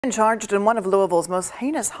Charged in one of Louisville's most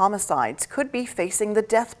heinous homicides could be facing the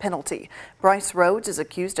death penalty. Brice Rhodes is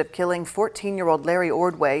accused of killing 14-year-old Larry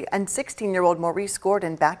Ordway and 16-year-old Maurice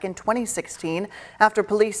Gordon back in 2016 after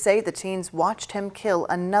police say the teens watched him kill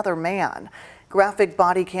another man. Graphic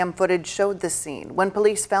body cam footage showed the scene when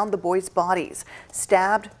police found the boys' bodies,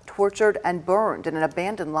 stabbed, tortured, and burned in an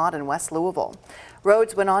abandoned lot in West Louisville.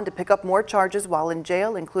 Rhodes went on to pick up more charges while in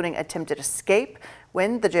jail, including attempted escape,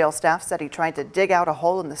 when the jail staff said he tried to dig out a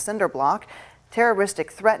hole in the cinder block,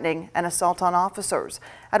 terroristic threatening, and assault on officers.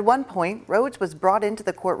 At one point, Rhodes was brought into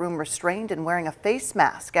the courtroom restrained and wearing a face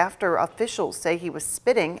mask after officials say he was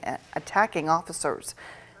spitting and attacking officers.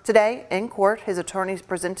 Today, in court, his attorneys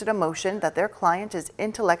presented a motion that their client is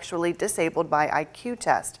intellectually disabled by IQ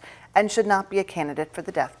test and should not be a candidate for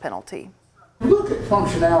the death penalty. Look at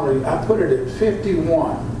functionality. I put it at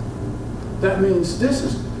 51. That means this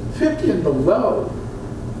is 50 and below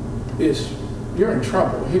is you're in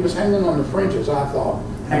trouble. He was hanging on the fringes, I thought.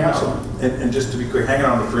 Hanging on, and just to be clear, hanging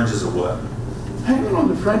on the fringes of what? Hanging on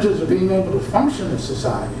the fringes of being able to function in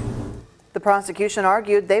society. The prosecution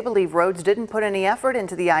argued they believe Rhodes didn't put any effort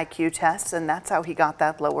into the IQ tests, and that's how he got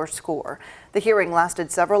that lower score. The hearing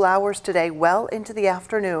lasted several hours today, well into the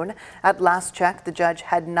afternoon. At last check, the judge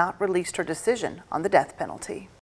had not released her decision on the death penalty.